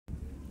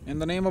In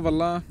the name of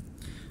Allah,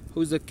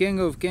 who is the King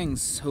of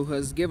Kings, who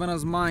has given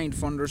us mind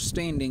for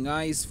understanding,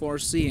 eyes for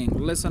seeing.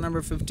 Lesson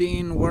number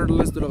 15, word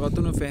list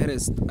لغتونو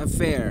فهرست.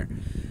 Affair.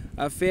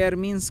 Affair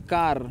means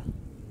car.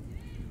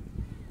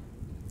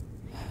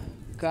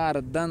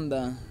 Car,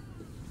 danda.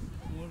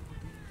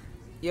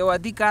 یو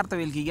عادي کار ته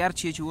ویل کېږي هر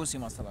چی چې اوسي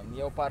مثلا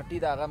یو پارټي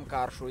د هغه هم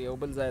کار شو یو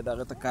بل ځای د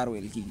هغه ته کار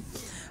ویل کېږي.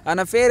 An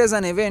affair is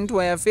an event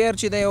وایي affair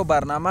چې د یو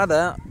برنامه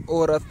ده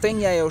or a thing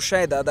یا یو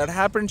شی ده that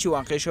happened چې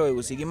واقع شوی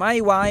اوسیږي.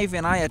 My wife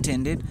and I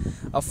attended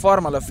a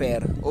formal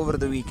affair over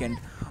the weekend.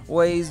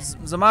 وایي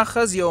زما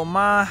ښځ یو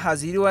ما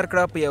حاضري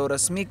ورکړه په یو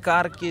رسمي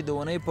کار کې د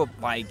اونۍ په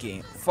پای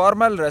کې.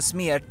 Formal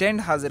رسمي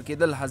attend حاضر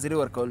کېدل حاضري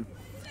ورکول.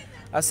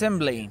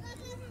 Assembly.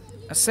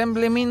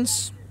 Assembly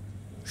means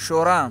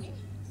شورا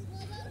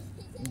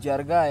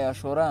جرګه یا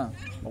شورا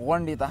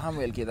غونډې ته هم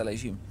ویل کېدلی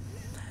شي.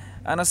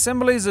 An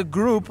assembly is a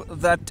group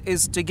that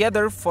is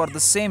together for the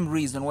same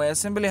reason. وایي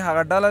assembly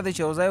هغه ډله ده چې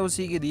یو ځای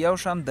اوسیږي د یو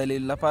شان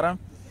دلیل لپاره.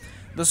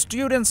 The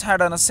students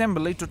had an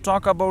assembly to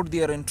talk about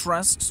their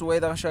interests. وایي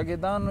دغه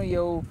شاګردانو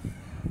یو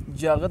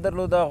جاغه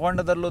درلوده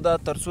غونډه درلوده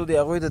تر څو د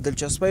هغوی د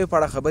دلچسپیو په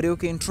اړه خبرې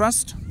وکړي.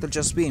 Interest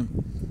دلچسپي.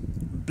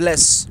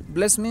 Bless.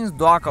 Bless means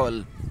دعا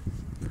کول.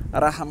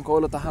 رحم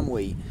کولو ته هم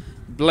وایي.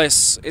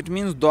 Bless. It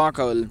means دعا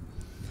کول.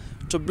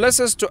 To bless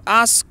is to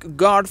ask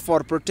God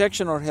for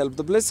protection or help.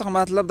 The bless څخه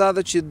مطلب دا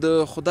ده چې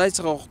د خدای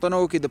څخه غوښتنه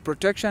وکړي د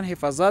protection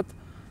حفاظت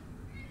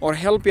or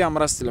help یا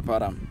مرستې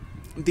لپاره.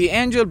 The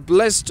angel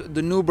blessed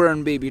the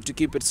newborn baby to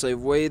keep it safe.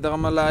 وایي دغه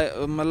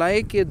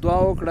ملایکې دعا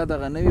وکړه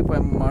دغه نوي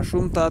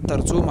ماشوم ته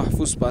تر څو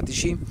محفوظ پاتې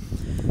شي.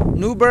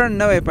 Newborn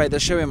نوی پیدا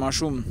شوی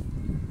ماشوم.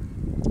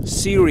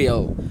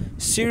 Cereal.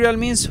 Cereal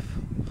means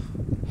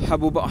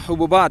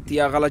حبوبات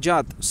یا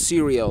غلجات.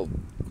 Cereal.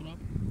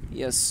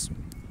 Yes.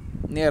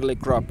 Nearly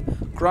crop.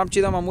 Crop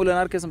چې دا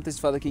معمولا هر قسم ته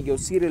استفاده کېږي او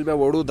سیریل بیا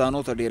وړو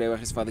دانو ته ډېری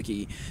وخت استفاده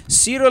کېږي.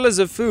 Cereal is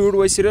a food.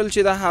 وایي سیریل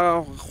چې دا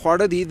هغه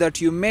خواړه دي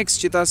that you mix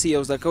چې تاسې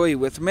یو ځای کوئ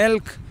with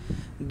milk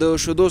د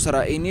شیدو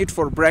سره in it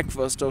for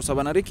breakfast او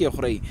سباناري کې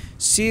خورئ.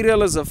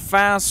 Cereal is a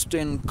fast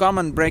and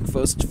common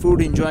breakfast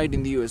food enjoyed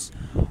in the US.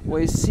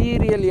 وایي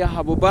سیریل یا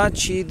حبوبات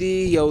چې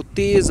دي یو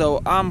تیز او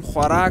عام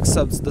خوراک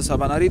د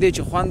سباناري دی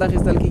چې خوند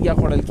اخیستل کېږي یا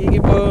خوړل کېږي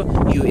په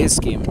US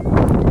کې.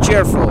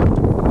 Cheerful.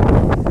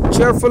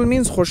 Cheerful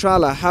means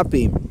خوشحاله,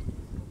 happy.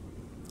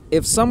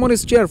 If someone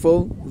is cheerful,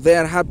 they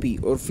are happy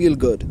or feel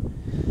good.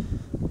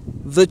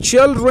 The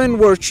children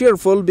were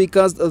cheerful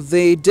because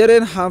they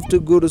didn't have to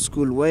go to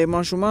school. وای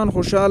ماشومان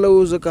خوشحاله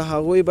وو ځکه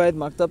هغوی باید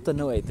مکتب ته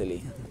نه وای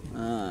تللی.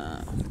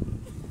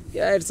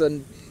 Yeah, it's a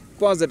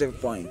positive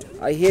point.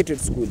 I hated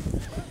school.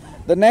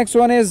 The next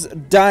one is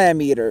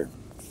diameter.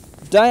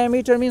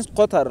 Diameter means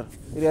قطر.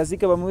 ریاضی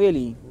کې به مو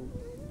ویلي.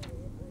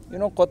 You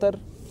know قطر?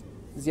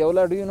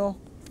 Ziaula, do you know?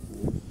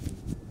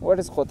 What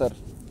is قطر?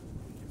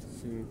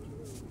 Set.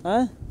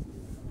 Huh?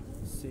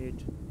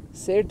 Set.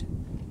 Set?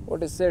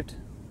 What is set?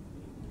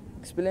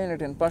 Explain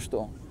it in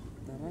Pashto.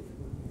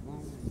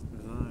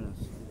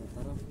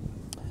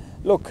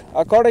 Look,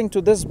 according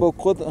to this book,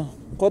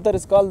 قطر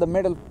is called the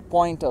middle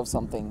point of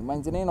something.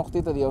 منځنۍ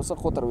نقطې ته د یو څه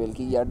قطر ویل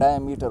کېږي یا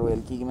diameter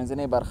ویل کېږي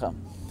منځنۍ برخه.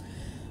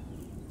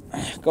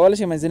 کولی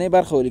شئ منځنۍ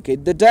برخه ولیکئ.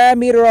 The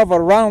diameter of a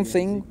round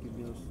thing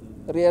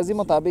ریاضي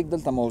مطابق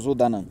دلته موضوع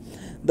ده نه.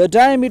 The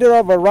diameter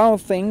of a round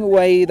thing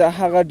وایي د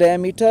هغه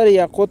diameter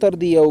یا قطر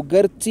د یو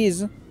ګرد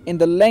څیز in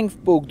the length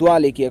په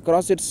اوږدوالي کې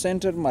across its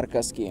center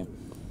مرکز کې.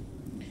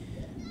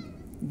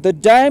 The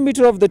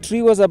diameter of the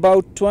tree was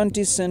about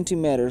 20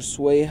 centimeters.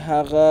 وایي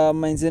هغه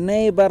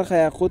منځنۍ برخه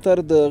یا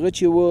قطر د هغه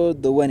چې و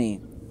د ونې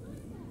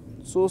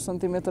څو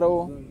سانتي متره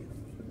و؟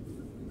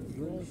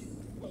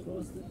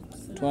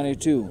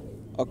 22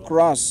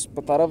 across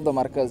په طرف د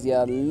مرکز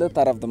یا له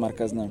طرف د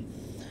مرکز نه.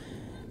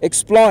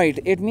 Exploit.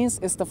 It means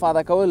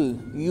استفاده کول.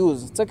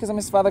 Use. څه قسم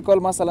استفاده کول؟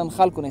 مثلا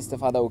خلکو نه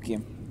استفاده وکړي.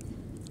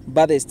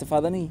 بد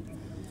استفاده نه.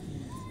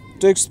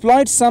 To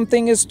exploit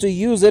something is to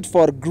use it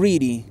for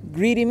greedy.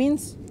 Greedy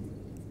means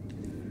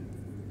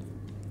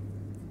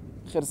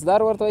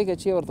خرڅدار ورته وایي که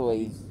چی ورته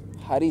وایي؟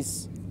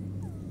 حریص.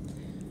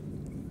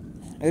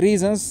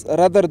 Reasons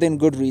rather than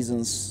good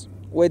reasons.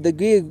 وایي د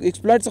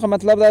exploit څخه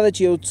مطلب دا ده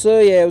چې یو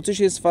څه یا یو څه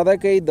شي استفاده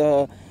کوي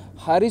د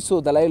حریصو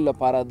دلایلو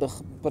لپاره د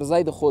پر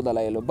ځای د ښو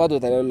دلایلو بدو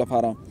دلایلو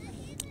لپاره.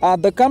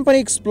 The company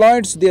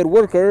exploits their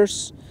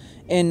workers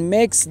and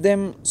makes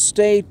them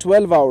stay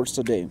 12 hours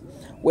a day.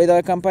 وایي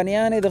د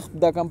کمپنیانې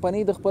د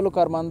کمپنۍ د خپلو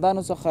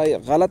کارمندانو څخه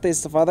غلطه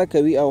استفاده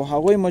کوي او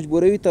هغوی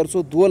مجبوروي تر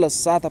څو 12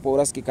 ساعته په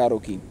ورځ کې کار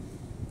وکړي.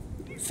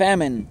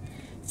 Famine.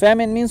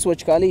 Famine means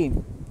وچکالي.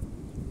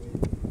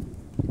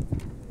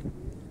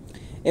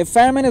 A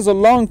famine is a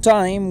long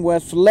time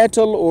with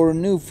little or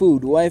new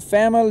food. وای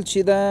famine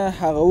چې دا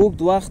هغه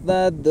اوږد وخت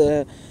ده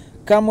د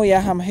کمو یا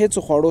هم هیڅ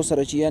خوړو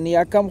سره چې یعنی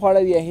یا کم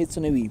خواړه وي یا هیڅ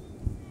نه وي.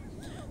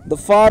 The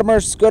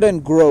farmers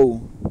couldn't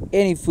grow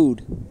any food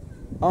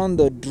on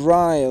the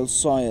dry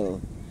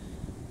soil.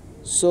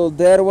 So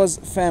there was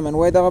famine.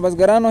 وای دغه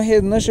بزګرانو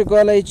هیڅ نشو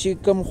کولی چې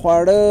کم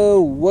خواړه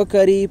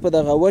وکري په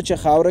دغه وچه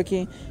خاوره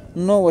کې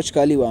نو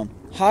وچکالي وه.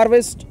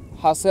 Harvest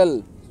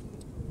حاصل.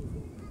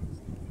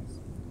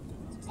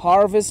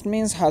 Harvest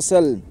means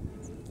حاصل.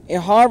 A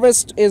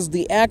harvest is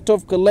the act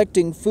of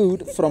collecting food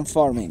from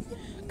farming.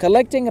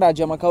 Collecting را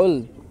جمع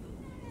کول.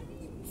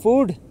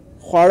 Food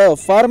خواړه.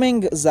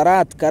 Farming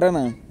زراعت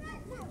کرنه.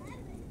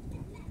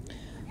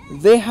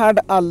 They had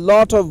a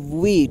lot of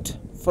wheat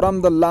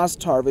from the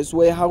last harvest.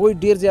 وای هغوی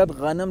ډیر زیات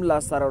غنم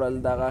لاسته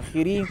راوړل دغه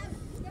اخري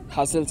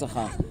حاصل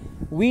څخه.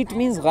 Wheat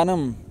means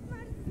غنم.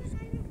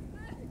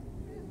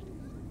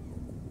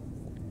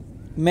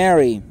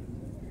 Marry.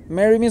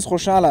 Marry means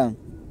خوشاله.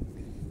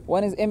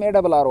 One is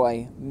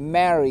M-A-R-R-Y.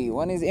 Marry.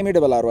 One is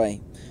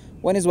M-A-R-R-Y.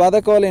 One is واده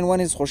کول and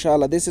one is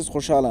خوشاله. This is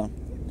خوشاله.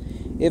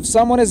 If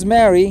someone is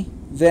merry,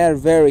 they are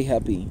very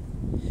happy.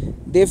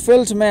 They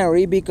felt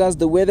merry because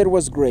the weather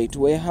was great.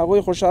 وای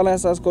هغوی خوشاله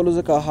احساس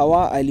کولو ځکه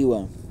هوا عالی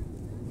وه.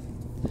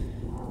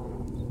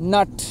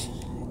 Nut.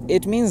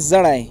 It means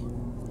زړی.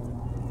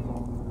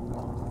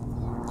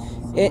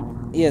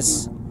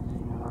 Yes.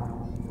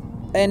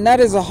 A nut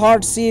is a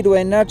hard seed.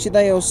 وای nut چې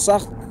دا یو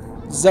سخت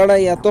زړی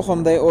یا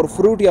تخم دی or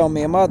fruit یا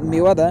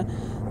میوه ده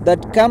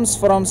that comes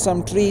from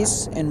some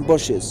trees and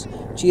bushes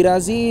چې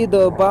راځي د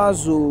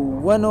بعضو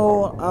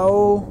ونو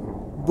او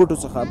بوټو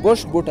څخه.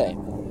 bush بوټی.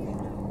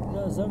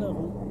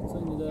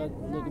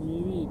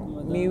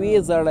 میوې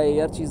زړی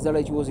هر چیز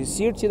زړی چې اوسي.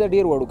 سیډ چې دا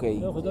ډېر وړوکی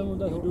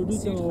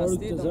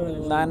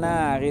نه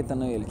هغې ته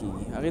نه ویل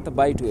کېږي. هغې ته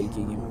بایټ ویل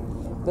کېږي.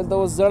 دلته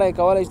اوس زړی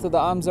کولی چې ته د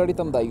عام زړي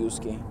ته هم دا یوز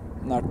کړې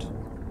نټ.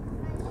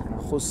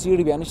 خو سیډ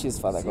بیا نشي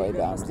استفاده کولی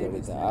د عام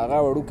زړي ته. هغه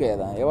وړوکی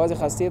ده. یوازې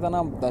خستې ته نه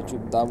دا چې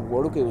دا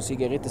وړوکی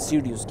اوسېږي هغې ته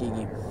سیډ یوز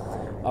کېږي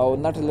او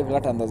نټ لږ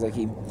غټ اندازه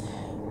کېږي.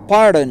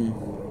 pardon.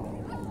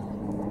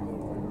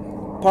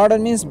 pardon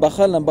means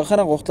بخښل.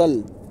 بخښنه غوښتل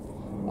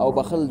او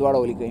بخښل دواړه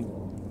ولیکئ.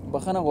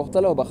 بخښنه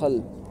غوښتل او بخښل.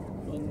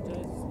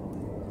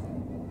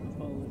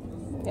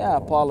 Yeah,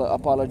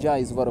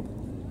 apologize verb.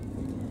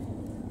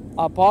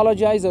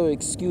 Apologize or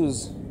excuse.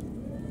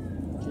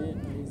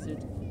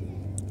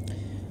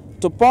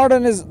 To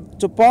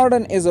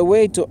pardon is a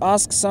way to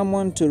ask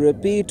someone to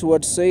repeat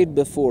what said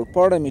before.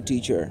 Pardon me,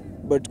 teacher,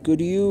 but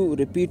could you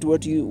repeat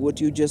what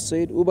you just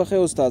said?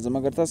 وبخښئ استاذه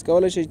مګر تاسو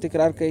کولی شئ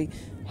تکرار کړئ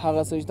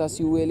هغه څه چې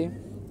تاسو ویلي.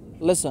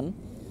 Listen.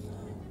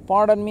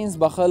 Pardon means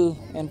بخل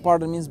and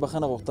pardon means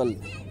بخنه غوښتل.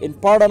 And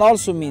pardon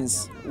also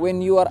means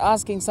when you are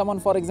asking someone,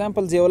 for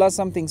example, Ziola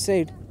something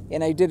said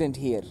and I didn't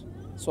hear.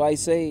 So I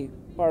say,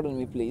 pardon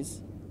me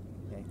please.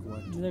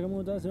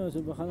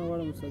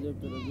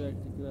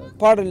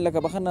 Pardon لکه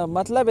بخنه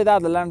مطلب دا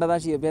د لنډه دا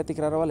چې بیا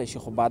تکرارولی شي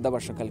خو باده په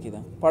شکل کې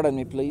ده. Pardon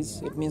me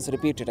please. It means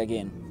repeat it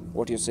again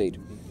what you said.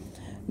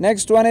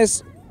 Next one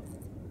is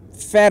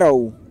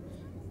Pharaoh.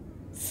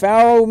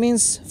 Pharaoh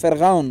means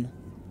فرعون.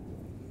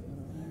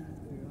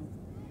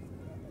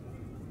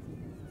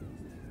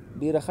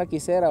 ډېره ښه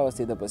کیسه یې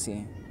راوستې ده پسې.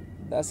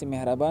 داسې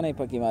مهربانه یې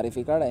پکې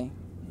معرفي کړی.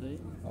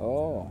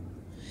 او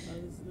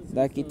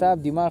دا کتاب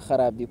دماغ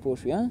خراب دی پوه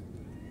شوې.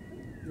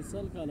 د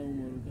سل کاله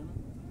عمر که نه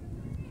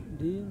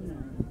ډېر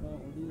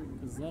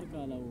زر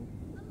کاله و.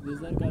 د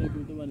زر کاله کې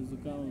ورته باندې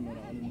زکام هم نه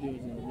راغلی. دې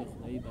وجې نه د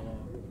خدایي دوا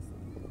وکړه.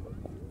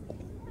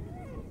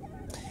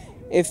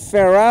 If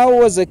Pharaoh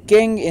was a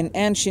king in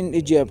ancient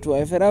Egypt.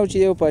 وایي فراو چې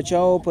یو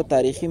پاچا و په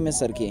تاریخي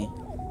مصر کې.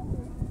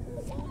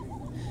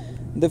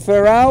 The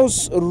pharaohs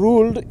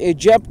ruled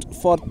Egypt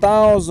for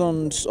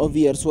thousands of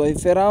years. وای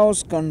pharaohs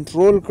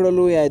کنټرول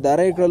کړلو یا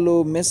اداره کړلو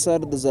مصر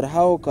د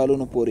زرهاو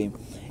کالونو پورې.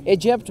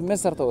 Egypt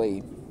مصر ته وایي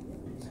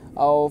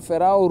او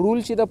pharaoh رول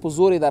چې د په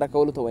زور اداره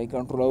کولو ته وایي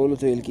کنټرولولو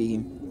ته ویل کېږي.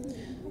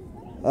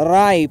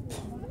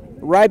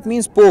 Ripe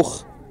means پوخ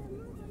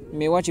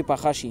میوه چې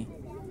پخه شي.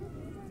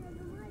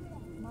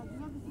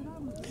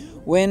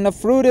 When a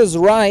fruit is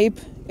ripe,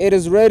 it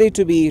is ready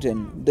to be eaten.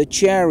 The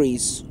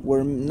cherries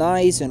were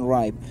nice and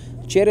ripe.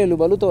 چیرې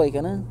الوبالو ته وایي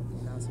که نه؟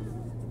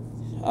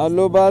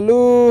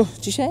 الوبالو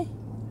څه شی؟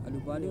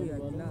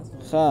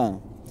 ښه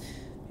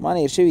ما نه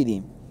هېر شوي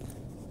دي.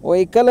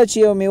 وایي کله چې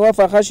یو میوه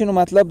پخه شي نو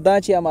مطلب دا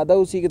چې اماده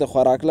اوسېږي د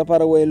خوراک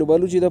لپاره. وایي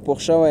الوبالو چې ده پوخ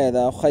شوی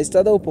ده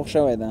ښایسته ده او پوخ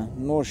شوی ده.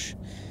 نوش.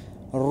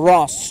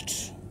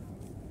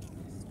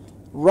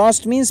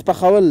 Roast means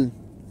پخول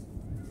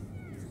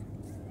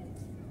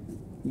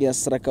یا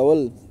سره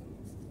کول.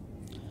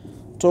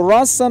 To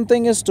roast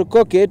something is to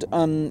cook it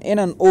in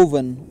an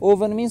oven.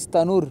 Oven means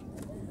تنور.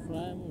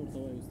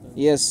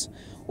 Yes,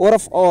 or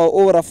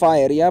over a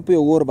fire. یا په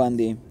یو اور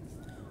باندې.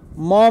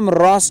 Mom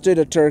roasted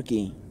a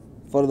turkey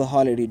for the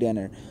holiday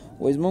dinner.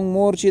 وایي زموږ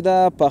مور چې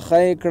ده پخه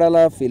یې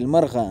کړله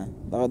فیلمرغه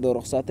دغه د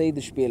رخصتۍ د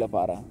شپې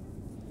لپاره.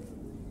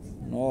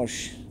 نوش.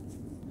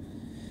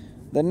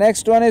 The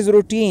next one is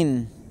routine.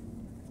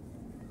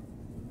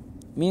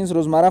 Means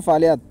روزمره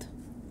فعالیت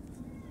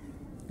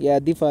یا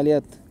عادي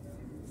فعالیت.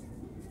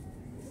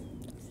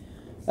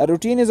 A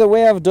routine is a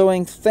way of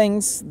doing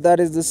things that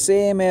is the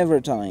same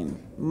every time.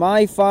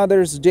 My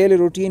father's daily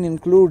routine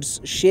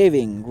includes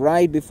shaving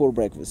right before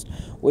breakfast.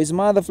 وایي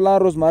زما د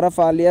پلار روزمره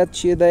فعالیت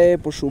چې دی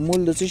په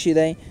شمول د څه شي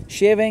دی؟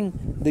 شیوینګ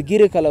د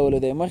ګیرې کلولو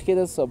دی. مخکې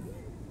د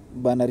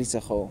بانري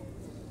څخه و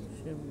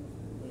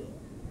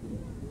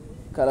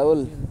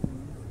کلول.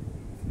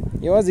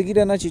 یوازې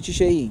ګیره نه چې څه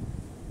شی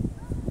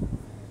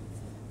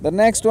The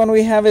next one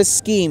we have is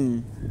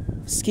scheme.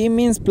 Scheme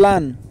means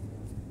plan.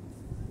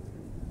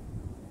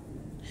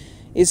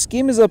 A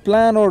scheme is a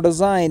plan or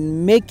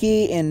design.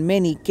 Mickey and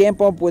Minnie came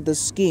up with a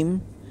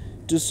scheme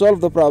to solve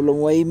the problem.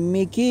 Why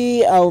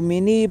Mickey او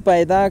Minnie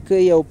پیدا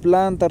کړ یو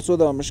پلان تر څو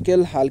د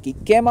مشکل حل کی.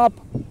 Came up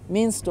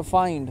means to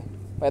find.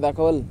 پیدا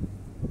کول.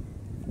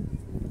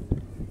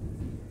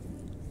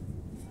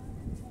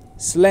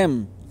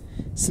 Slim.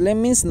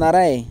 Slim means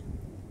نری.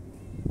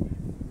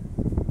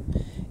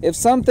 If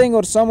something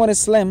or someone is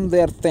slim,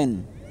 they are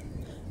thin.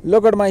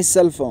 Look at my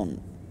cell phone.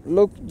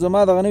 Look,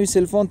 زما دغه نوی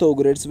سیل فون ته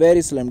وګورئ. It's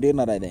very slim. ډیر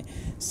نری دی.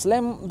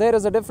 Slim, there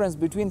is a difference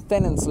between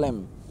thin and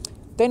slim.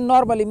 Thin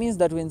normally means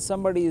that when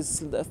somebody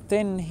is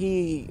thin,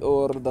 he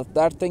or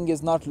that thing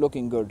is not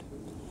looking good.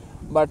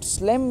 But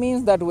slim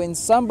means that when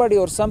somebody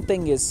or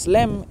something is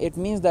slim, it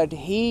means that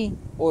he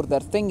or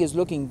that thing is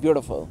looking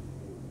beautiful.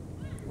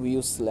 We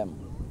use slim.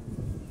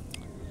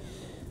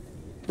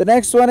 The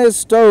next one is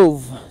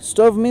stove.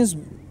 Stove means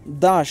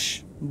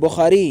dash,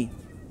 bukhari,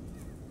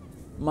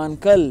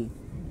 mankal.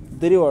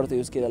 Diri ورته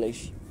use کېدلی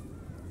شي.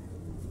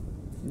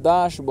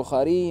 داش،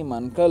 بخاري،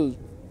 منکل.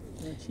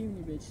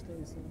 چیمنی به چی ته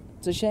وایي سره؟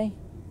 څه شی؟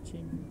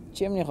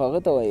 چیمنی خو هغه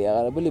ته وایي،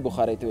 هغه بلې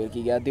بخارۍ ته ویل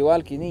کېږي.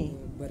 دیوال کې نه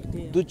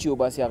دود چې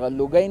وباسي، هغه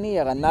لوګی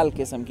نه هغه نل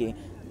قسم کې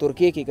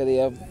ترکیې کې که د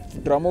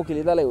ډرامو کې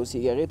لیدلی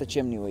اوسېږي هغې ته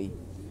چیمنی وایي.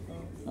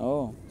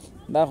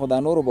 دا خو دا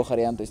نورو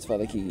بخاریانو ته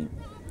استفاده کېږي.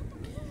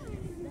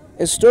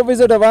 A stove is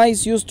a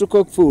device used to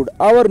cook food.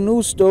 Our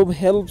new stove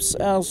helps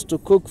us to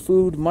cook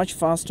food much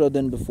faster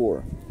than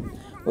before.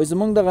 وای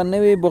زمونږ دغه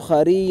نوې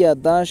بخاري یا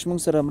داش مونږ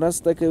سره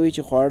مرسته کوي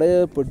چې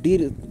خواړه په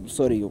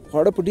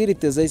ډېرې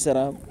تیزۍ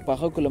سره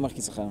پاخه کړو له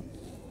مخکې څخه.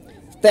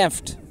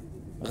 Theft,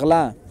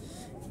 غلا.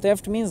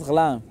 Theft means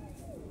غلا.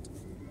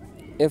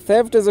 A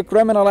theft is a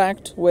criminal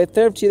act. وای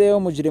theft چې دی یو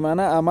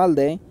مجرمانه عمل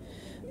دی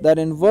that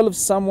involves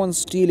someone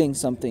stealing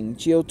something.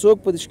 چې یو څوک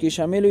په دې کې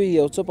شامل وي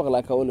یو څه په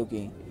غلا کولو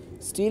کې.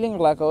 Stealing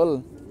غلا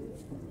کول.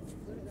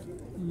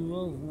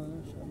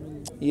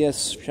 Yes,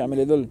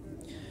 شاملېدل.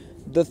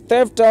 The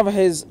theft of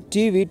his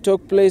TV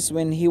took place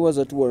when he was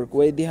at work.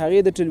 وای د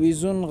هغې د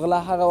ټلویزیون غلا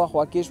هغه وخت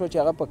واقع شوه چې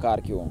هغه په کار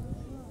کې و.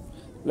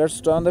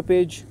 Let's turn the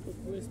page.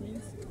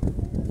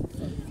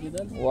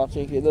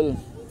 واقع کېدل.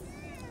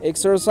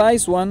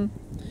 Exercise 1.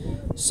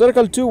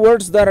 Circle 2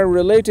 words that are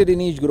related in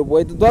each group.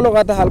 وای د دوه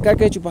لغاته حلقه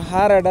کوي چې په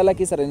هره ډله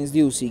کې سره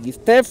نږدې اوسېږي.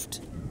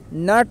 Theft,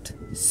 nut,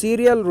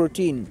 cereal,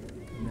 routine.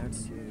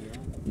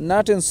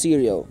 Nut and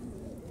cereal.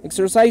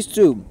 Exercise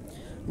 2.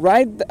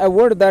 Write a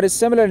word that is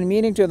similar in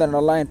meaning to the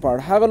underlined part.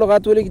 هغه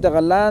لغات ولیکي د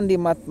لاندې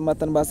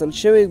متن باسل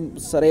شوی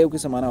سره یو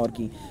قسم معنا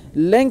ورکړي.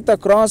 Length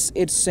across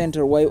its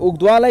center. وای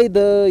اوږدوالی د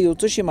یو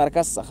څه شي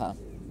مرکز څخه.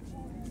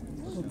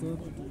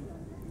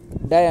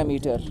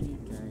 Diameter.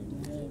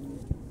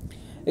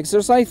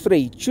 Exercise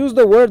 3. Choose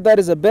the word that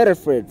is a better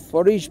fit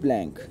for each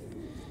blank.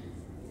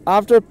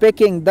 After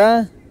picking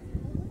the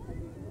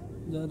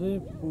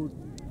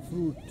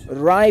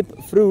ripe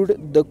fruit,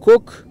 the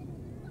cook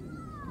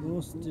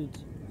roasted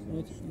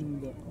it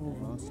in the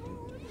oven.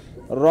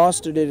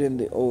 Roasted it in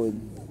the oven.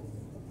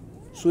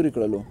 سوري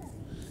کړلو.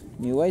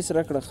 میوه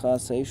سره کړه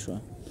خاص صحیح شو.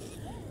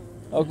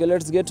 Okay,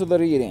 let's get to the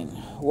reading.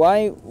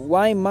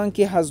 Why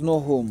monkey has no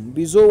home?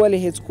 بیزو ولې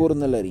هیڅ کور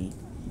نه لري.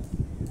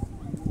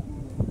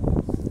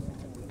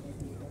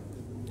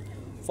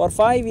 For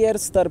 5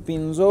 years تر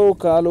 5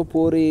 کالو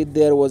پورې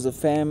there was a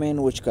famine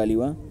وچکالي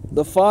وه.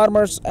 The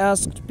farmers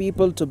asked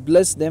people to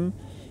bless them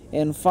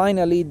and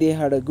finally they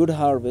had a good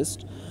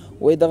harvest.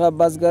 وای دغه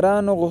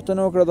بزګرانو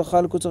غوښتنه وکړه د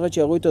خلکو څخه چې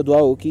هغوی ته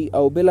دعا وکړي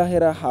او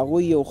بالاخره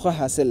هغوی یو ښه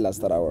حاصل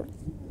لاسته راوړ.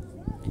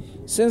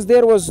 Since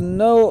there was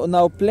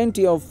now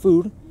plenty of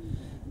food,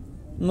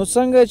 نو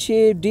څنګه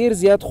چې ډیر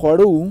زیات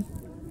خواړه وو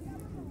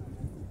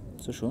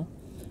څه شو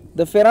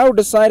The Pharaoh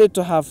decided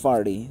to have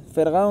party.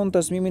 فرعون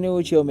تصمیم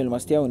ونیو چې یو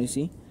مېلمستیا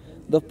ونیسي.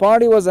 The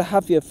party was a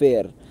happy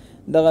affair.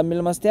 دغه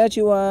مېلمستیا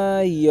چې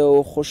وه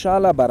یو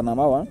خوشحاله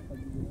برنامه وه.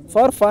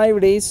 For 5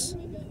 days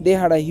they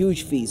had a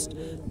huge feast.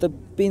 د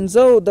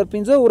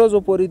 5 ورځو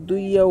پورې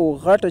دوی یو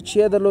غټه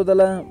چیه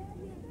درلودله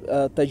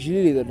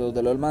تجلیل یې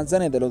درلودله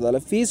لمانځنه یې درلودله.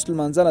 feast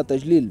لمانځنه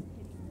تجلیل.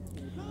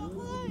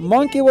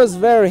 Monkey was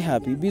very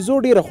happy.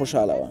 بیزو ډیره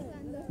خوشحاله وه.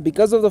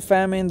 Because of the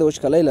famine د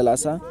وچکالۍ له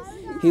لاسه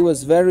he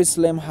was very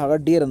slim. هغه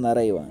ډیره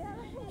نری وه.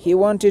 He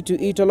wanted to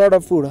eat a lot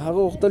of food. هغه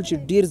غوښتل چې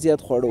ډیر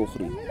زیات خواړه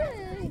وخوري.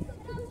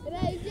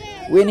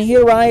 When he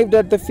arrived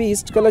at the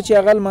feast کله چې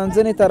هغه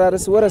لمانځنې ته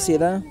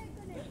ورسېده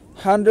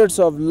hundreds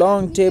of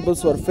long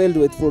tables were filled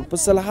with food. په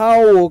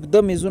سلهاو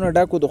اوږده میزونه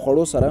ډک د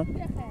خوړو سره.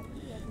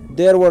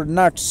 There were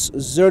nuts,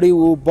 زړې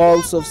وو,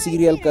 balls of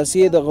cereal,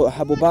 کاسې د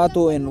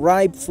حبوباتو and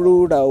ripe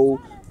fruit او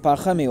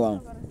پاخه میوه.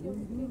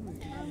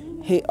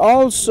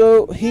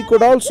 He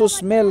could also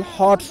smell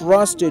hot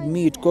roasted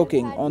meat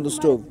cooking on the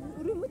stove.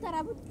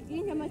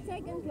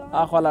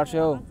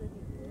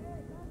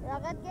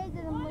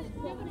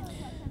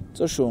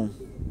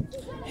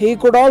 He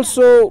could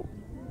also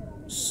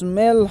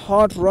smell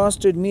hot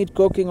roasted meat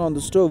cooking on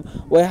the stove.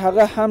 وای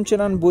هغه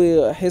همچنان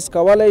بوی حس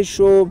کولی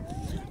شو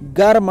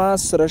ګرمه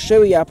سره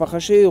شوې یا پخه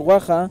شوې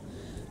غوښه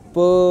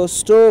په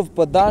سټوف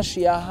په داش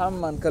یا هم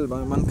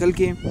منکل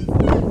کې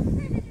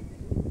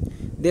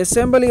The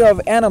assembly of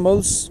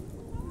animals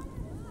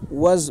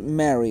was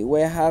merry.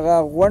 وای هغه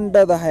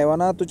غونډه د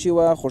حیواناتو چې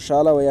وه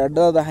خوشحاله وه یا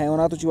ډله د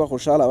حیواناتو چې وه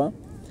خوشحاله وه.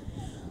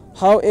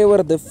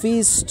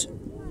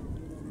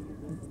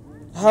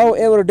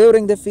 However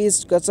during the feast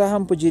که څه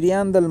هم په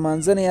جریان د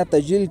لمانځنې یا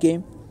تجلیل کې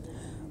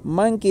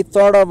monkey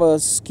thought of a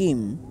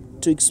scheme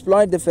to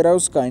exploit the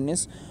Pharaoh's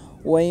kindness.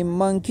 وای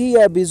منکی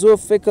یا بیزو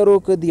فکر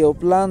وکړ د یو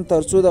پلان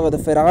تر څو دغه د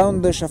فرعون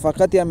د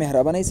شفقت یا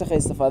مهربانۍ څخه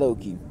استفاده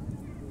وکړي.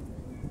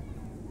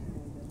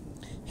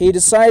 He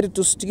decided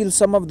to steal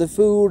some of the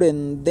food and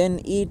then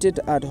eat it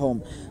at home.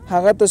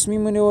 هغه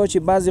تصمیم ونیو چې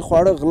بعضې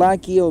خواړه غلا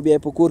کړي او بیا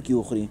یې په کور کې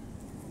وخوري.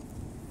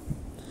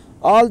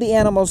 All the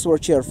animals were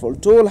cheerful.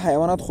 ټول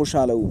حیوانات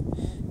خوشحاله وو.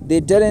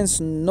 They didn't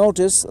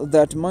notice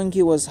that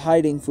monkey was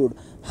hiding food.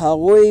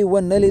 هغوی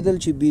ونه لیدل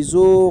چې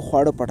بیزو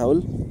خواړه پټول.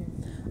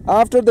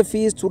 After the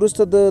feast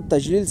وروسته د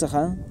تجلیل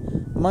څخه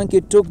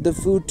monkey took the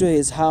food to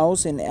his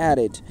house and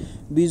ate it.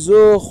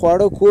 بیزو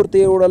خواړه کور ته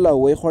یې وړل او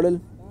ویې خوړل.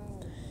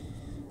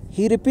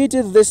 He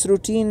repeated this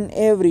routine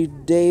every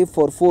day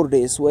for 4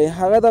 days. وای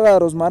هغه دغه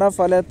روزمره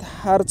فعالیت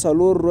هر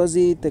ورځ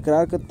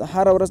تکرار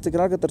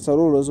کړ تر 4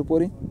 ورځو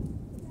پورې.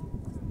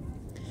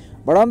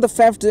 But on the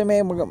 5th day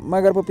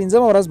مګر په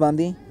 5مه ورځ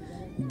باندې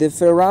the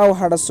Pharaoh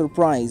had a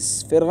surprise.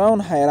 فرعون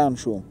حیران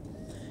شو.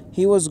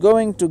 He was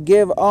going to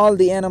give all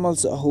the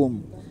animals a home.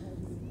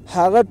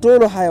 هغه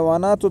ټولو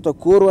حیواناتو ته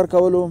کور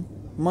ورکولو.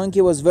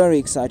 Monkey was very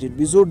excited.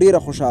 بیزو ډیره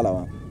خوشحاله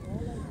وه.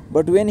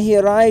 But when he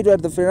arrived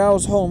at the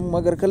Pharaoh's home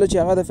مګر کله چې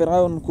هغه د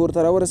فرعون کور ته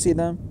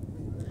راورسېده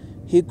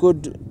he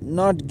could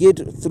not get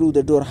through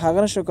the door.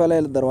 هغه نشو کولی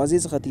له دروازې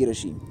څخه تېره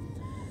شي.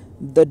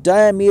 The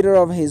diameter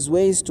of his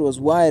waist was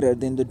wider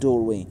than the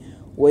doorway.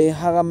 وایي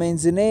هغه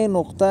منځنۍ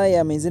نقطه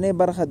یا منځنۍ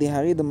برخه د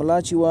هغې د ملا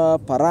چې وه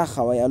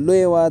پراخه وه یا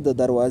لویه وه د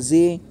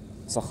دروازې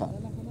څخه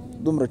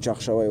دومره چاق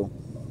شوی و.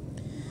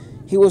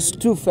 He was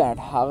too fat.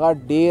 هغه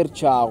ډېر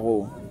چاغ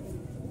و.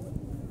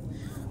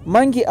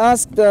 Monkey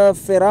asked the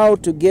Pharaoh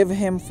to give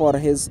him for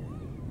his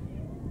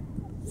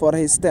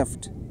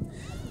theft.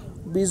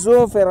 بیزو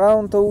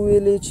فرعون ته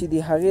وویلې چې د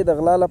هغې د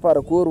غلا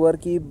لپاره کور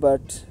ورکړي.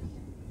 But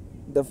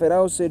the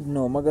Pharaoh said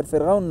no. مګر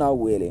فرعون نه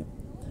وویلې.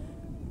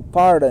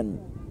 Pardon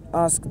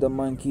asked the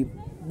monkey.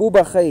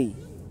 بوبخئ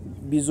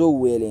بیزو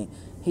وویلې.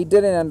 He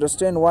didn't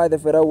understand why the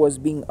Pharaoh was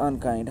being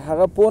unkind.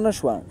 هغه پوه نه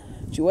شوه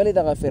چې ولې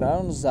دغه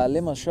فرعون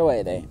ظالمه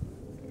شوی دی.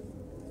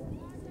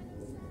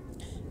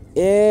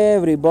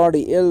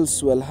 Everybody else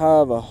will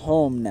have a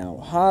home now.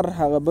 هر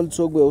هغه بل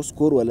څوک به اوس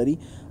کور ولري.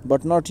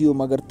 But not you.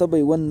 مګر ته به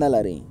یې ونه نه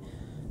لرې.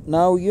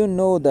 Now you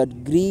know that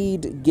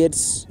greed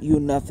gets you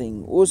nothing.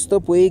 اوس ته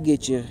پوهېږې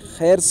چې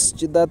خرڅ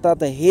چې دا تا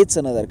ته هېڅ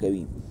نه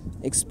درکوي.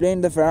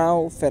 Explained the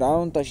Pharaoh.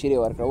 فرعون تشریح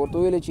ورکړه. ورته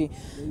ویلې چې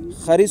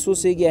خریص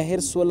اوسېږي یا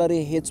حرص ولرې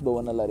هېڅ به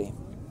ونه لرې.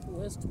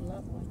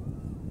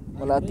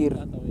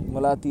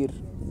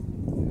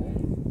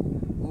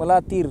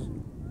 ملاتیر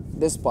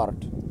this part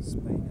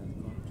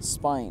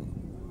spine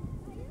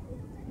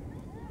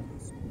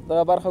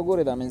دغه برخه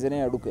ګورې دا منځنی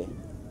هډوکی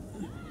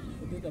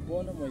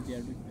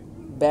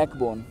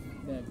backbone.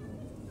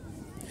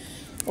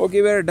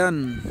 Okay, we're done.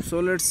 So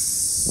let's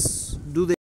do the